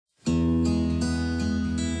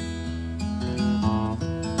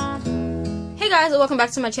guys, welcome back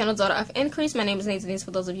to my channel, Daughter of Increase. My name is Denise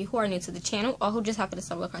for those of you who are new to the channel or who just happen to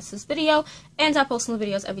stumble across this video. And I post new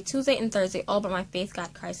videos every Tuesday and Thursday all about my faith,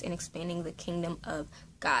 God, Christ, and expanding the kingdom of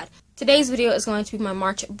God. Today's video is going to be my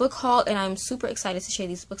March book haul, and I'm super excited to share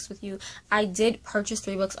these books with you. I did purchase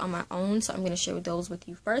 3 books on my own, so I'm going to share those with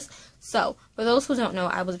you first. So, for those who don't know,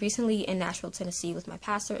 I was recently in Nashville, Tennessee with my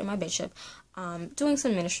pastor and my bishop doing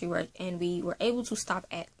some ministry work, and we were able to stop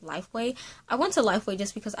at Lifeway. I went to Lifeway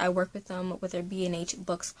just because I work with them with their B&H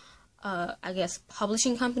Books I guess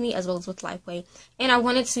publishing company, as well as with Lifeway, and I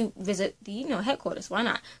wanted to visit the headquarters. Why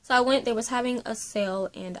not? So I went. They was having a sale,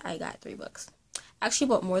 and I got 3 books. I actually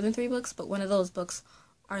bought more than 3 books, but one of those books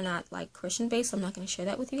are not like Christian based, so I'm not going to share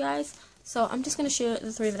that with you guys. So I'm just going to share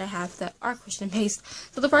the 3 that I have that are Christian based.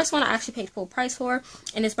 So the first one I actually paid full price for,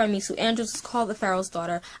 and it's by Misu Andrews. It's called The Pharaoh's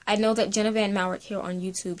Daughter. I know that Jenna Van Maurik here on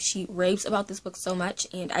YouTube, she raves about this book so much,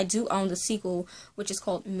 and I do own the sequel, which is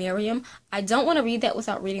called Miriam. I don't want to read that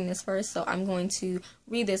without reading this first, so I'm going to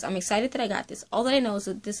read this. I'm excited that I got this. All that I know is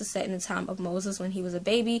that this is set in the time of Moses when he was a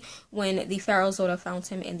baby, when the Pharaoh's daughter found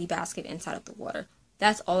him in the basket inside of the water.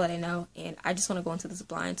 That's all that I know, and I just want to go into this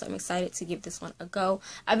blind, so I'm excited to give this one a go.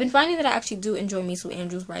 I've been finding that I actually do enjoy Misu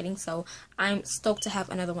Andrews' writing, so I'm stoked to have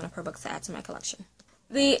another one of her books to add to my collection.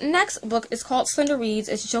 The next book is called Slender Reads.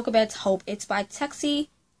 It's Jochebed's Hope. It's by Texie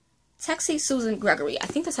Susan Gregory. I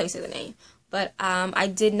think that's how you say the name. But I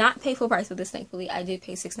did not pay full price for this, thankfully. I did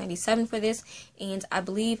pay $6.97 for this, and I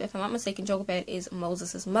believe, if I'm not mistaken, Jochebed is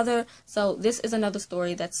Moses' mother. So this is another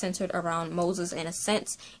story that's centered around Moses in a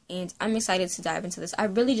sense, and I'm excited to dive into this. I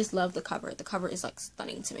really just love the cover. The cover is like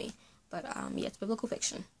stunning to me. But yeah, it's biblical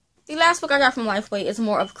fiction. The last book I got from Lifeway is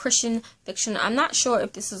more of Christian fiction. I'm not sure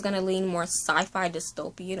if this is going to lean more sci-fi,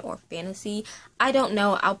 dystopian, or fantasy. I don't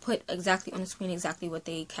know. I'll put exactly on the screen exactly what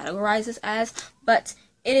they categorize this as, but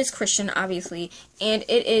it is Christian, obviously, and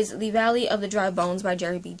it is The Valley of the Dry Bones by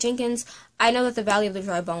Jerry B. Jenkins. I know that The Valley of the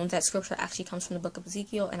Dry Bones, that scripture actually comes from the book of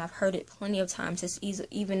Ezekiel, and I've heard it plenty of times. It's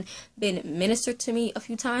even been ministered to me a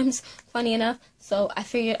few times, funny enough, so I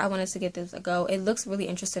figured I wanted to give this a go. It looks really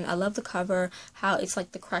interesting. I love the cover, how it's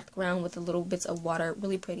like the cracked ground with the little bits of water,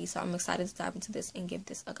 really pretty, so I'm excited to dive into this and give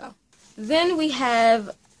this a go. Then we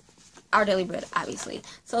have Our Daily Bread, obviously.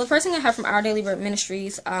 So the first thing I have from Our Daily Bread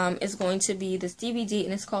Ministries is going to be this DVD,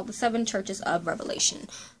 and it's called The 7 Churches of Revelation.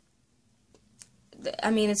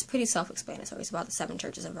 I mean, it's pretty self-explanatory. It's about the 7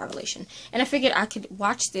 churches of Revelation. And I figured I could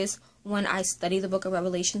watch this when I study the book of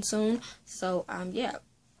Revelation soon. So, yeah.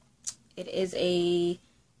 It is a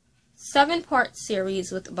 7-part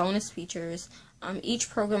series with bonus features. Each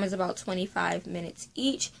program is about 25 minutes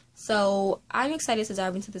each. So, I'm excited to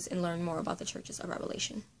dive into this and learn more about the churches of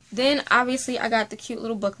Revelation. Then, obviously, I got the cute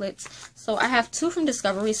little booklets. So, I have 2 from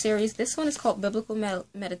Discovery series. This one is called Biblical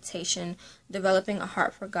Meditation, Developing a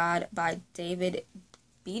Heart for God by David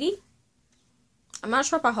Beaty. I'm not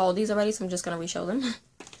sure if I hauled these already, so I'm just going to re-show them.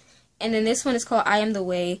 And then this one is called I Am the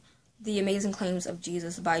Way, The Amazing Claims of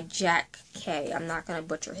Jesus by Jack K. I'm not going to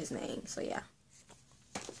butcher his name, so yeah.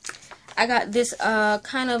 I got this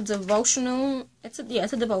kind of devotional. It's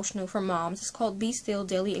a devotional for moms. It's called Be Still,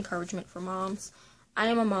 Daily Encouragement for Moms. I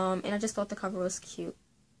am a mom, and I just thought the cover was cute.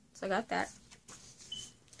 So I got that.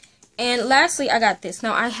 And lastly, I got this.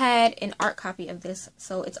 Now, I had an art copy of this,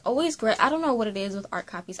 so it's always great. I don't know what it is with art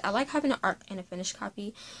copies. I like having an art and a finished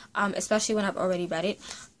copy, especially when I've already read it.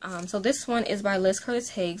 So this one is by Liz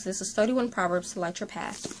Curtis Higgs. This is 31 Proverbs to Light Your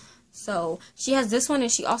Path. So she has this one, and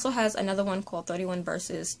she also has another one called 31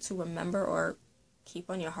 Verses to Remember or Keep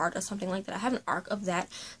on Your Heart or something like that. I have an arc of that,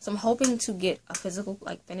 so I'm hoping to get a physical,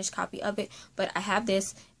 like, finished copy of it. But I have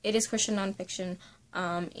this. It is Christian nonfiction,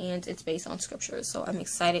 and it's based on scriptures, so I'm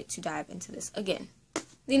excited to dive into this again.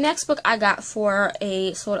 The next book I got for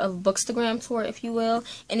a sort of bookstagram tour, if you will,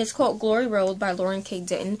 and it's called Glory Road by Lauren K.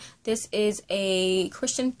 Denton. This is a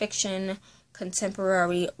Christian fiction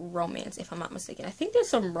contemporary romance, if I'm not mistaken. I think there's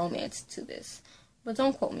some romance to this, but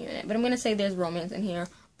don't quote me on it. But I'm going to say there's romance in here.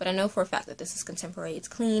 But I know for a fact that this is contemporary. It's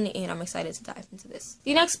clean, and I'm excited to dive into this.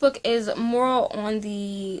 The next book is more on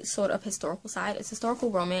the sort of historical side. It's historical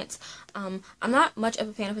romance. I'm not much of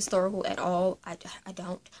a fan of historical at all. I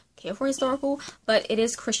don't care for historical, but it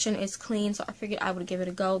is Christian. It's clean, so I figured I would give it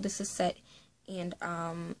a go. This is set in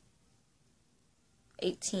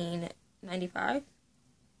 1895.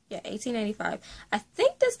 Yeah, 1895. I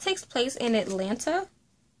think this takes place in Atlanta.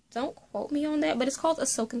 Don't quote me on that, but it's called A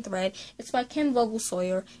Silken Thread. It's by Ken Vogel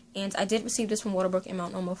Sawyer, and I did receive this from Waterbrook in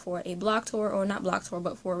Mount Norma for a blog tour, or not blog tour,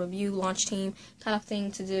 but for a review launch team kind of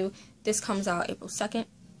thing to do. This comes out April 2nd.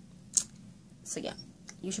 So yeah,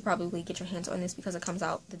 you should probably get your hands on this because it comes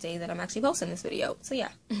out the day that I'm actually posting this video. So yeah.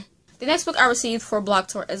 The next book I received for Blog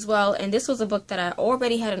Tour as well, and this was a book that I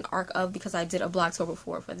already had an arc of because I did a Blog Tour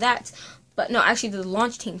before for that. But no, I actually did the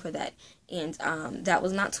launch team for that, and that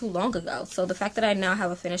was not too long ago. So the fact that I now have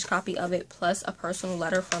a finished copy of it, plus a personal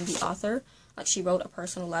letter from the author, like she wrote a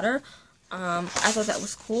personal letter, I thought that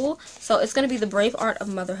was cool. So it's going to be The Brave Art of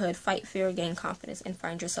Motherhood, Fight Fear, Gain Confidence, and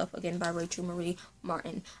Find Yourself Again by Rachel Marie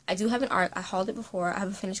Martin. I do have an arc. I hauled it before. I have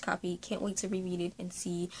a finished copy. Can't wait to reread it and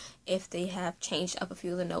see if they have changed up a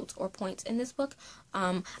few of the notes or points in this book.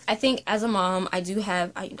 I think as a mom, I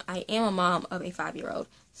am a mom of a 5-year-old.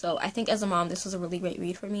 So I think as a mom, this was a really great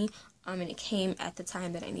read for me. And it came at the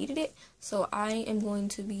time that I needed it. So I am going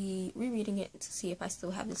to be rereading it to see if I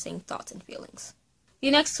still have the same thoughts and feelings. The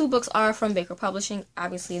next 2 books are from Baker Publishing,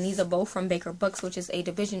 obviously, and these are both from Baker Books, which is a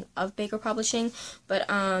division of Baker Publishing. But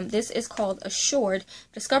this is called Assured,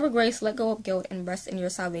 Discover Grace, Let Go of Guilt, and Rest in Your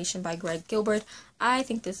Salvation by Greg Gilbert. I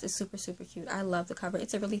think this is super, super cute. I love the cover.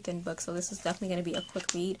 It's a really thin book, so this is definitely going to be a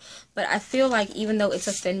quick read. But I feel like even though it's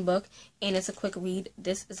a thin book and it's a quick read,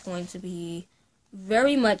 this is going to be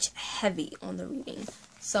very much heavy on the reading.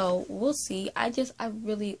 So we'll see. I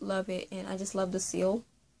really love it, and I just love the seal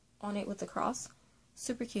on it with the cross.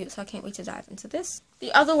 Super cute, so I can't wait to dive into this.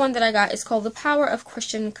 The other one that I got is called The Power of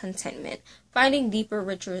Christian Contentment, Finding Deeper,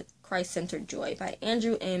 Richer, Christ-Centered Joy by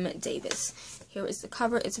Andrew M. Davis. Here is the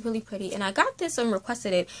cover. It's really pretty, and I got this and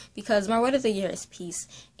requested it because my word of the year is peace,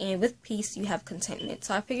 and with peace you have contentment.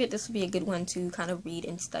 So I figured this would be a good one to kind of read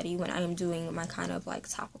and study when I am doing my kind of like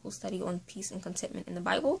topical study on peace and contentment in the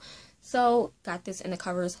Bible. So got this, and the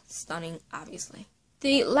cover is stunning, obviously.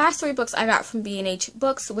 The last 3 books I got from B&H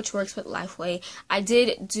Books, which works with Lifeway. I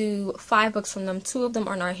did do 5 books from them. 2 of them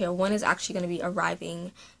are not here. One is actually going to be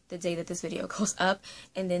arriving the day that this video goes up,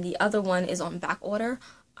 and then the other one is on back order.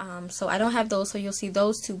 So I don't have those, so you'll see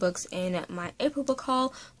those 2 books in my April book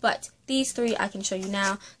haul, but these 3 I can show you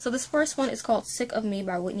now. So this first one is called Sick of Me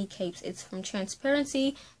by Whitney Capes. It's From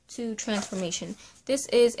Transparency to Transformation. This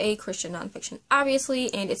is a Christian nonfiction,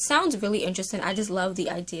 obviously, and it sounds really interesting. I just love the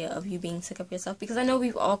idea of you being sick of yourself, because I know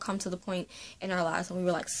we've all come to the point in our lives when we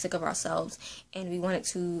were like sick of ourselves and we wanted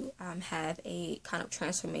to have a kind of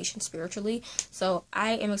transformation spiritually. So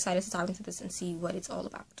I am excited to dive into this and see what it's all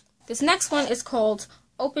about. This next one is called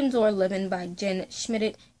Open Door Living by Jen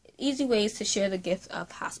Schmidt. Easy Ways to Share the Gift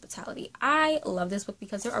of Hospitality. I love this book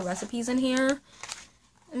because there are recipes in here.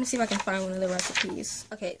 Let me see if I can find one of the recipes.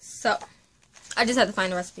 Okay, so I just had to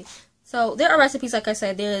find the recipe. So there are recipes, like I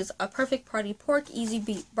said. There's a perfect party pork, easy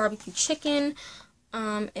beef barbecue chicken,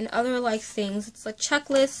 and other like things. It's a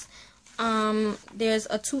checklist. There's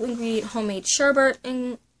a 2-ingredient homemade sherbet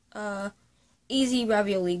and easy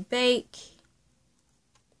ravioli bake.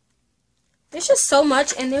 There's just so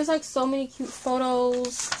much, and there's like so many cute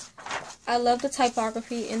photos. I love the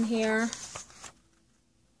typography in here.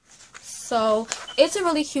 So it's a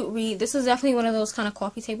really cute read. This is definitely one of those kind of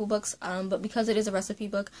coffee table books, but because it is a recipe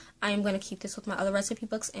book, I am going to keep this with my other recipe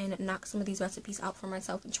books and knock some of these recipes out for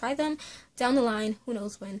myself and try them down the line, who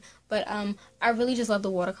knows when. But I really just love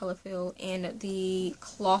the watercolor feel and the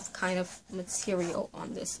cloth kind of material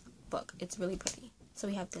on this book. It's really pretty. So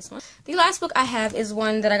we have this one. The last book I have is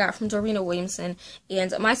one that I got from Dorena Williamson,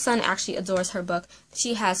 and my son actually adores her book.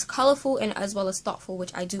 She has colorful and as well as thoughtful,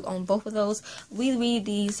 which I do own both of those. We read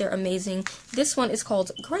these. They're amazing. This one is called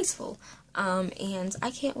Graceful. And I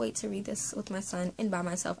can't wait to read this with my son and by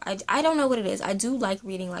myself. I don't know what it is. I do like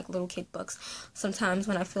reading like little kid books sometimes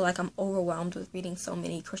when I feel like I'm overwhelmed with reading so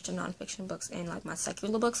many Christian nonfiction books and like my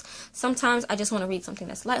secular books. Sometimes I just want to read something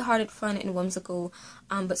that's lighthearted, fun, and whimsical,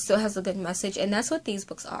 but still has a good message, and that's what these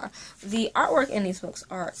books are. The artwork in these books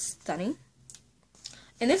are stunning,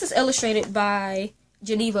 and this is illustrated by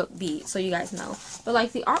Geneva B, so you guys know. But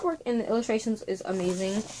like the artwork and the illustrations is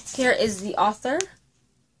amazing. Here is the author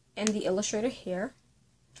and the illustrator here,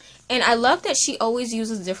 and I love that she always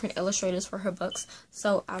uses different illustrators for her books.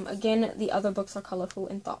 So again, the other books are colorful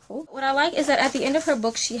and thoughtful. What I like is that at the end of her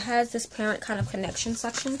book she has this parent kind of connection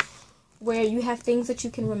section where you have things that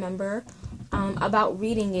you can remember about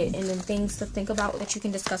reading it, and then things to think about that you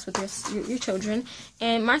can discuss with your children.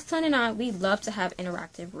 And my son and I, we love to have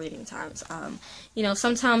interactive reading times. You know,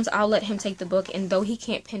 sometimes I'll let him take the book, and though he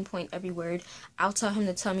can't pinpoint every word, I'll tell him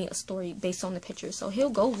to tell me a story based on the pictures. So he'll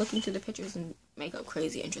go looking through the pictures and make up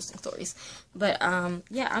crazy interesting stories. But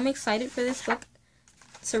yeah, I'm excited for this book,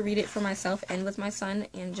 to read it for myself and with my son,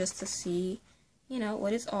 and just to see, you know,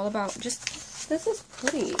 what it's all about. Just, this is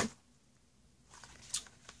pretty.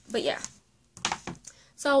 But yeah.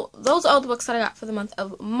 So those are all the books that I got for the month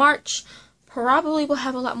of March. Probably will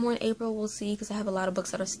have a lot more in April. We'll see, because I have a lot of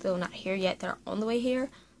books that are still not here yet that are on the way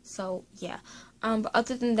here. So yeah. But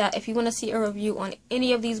other than that, if you want to see a review on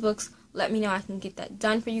any of these books, let me know. I can get that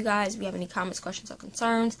done for you guys. If you have any comments, questions, or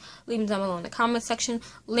concerns, leave them down below in the comment section.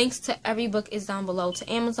 Links to every book is down below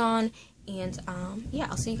to Amazon. And yeah,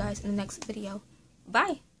 I'll see you guys in the next video.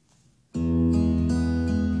 Bye.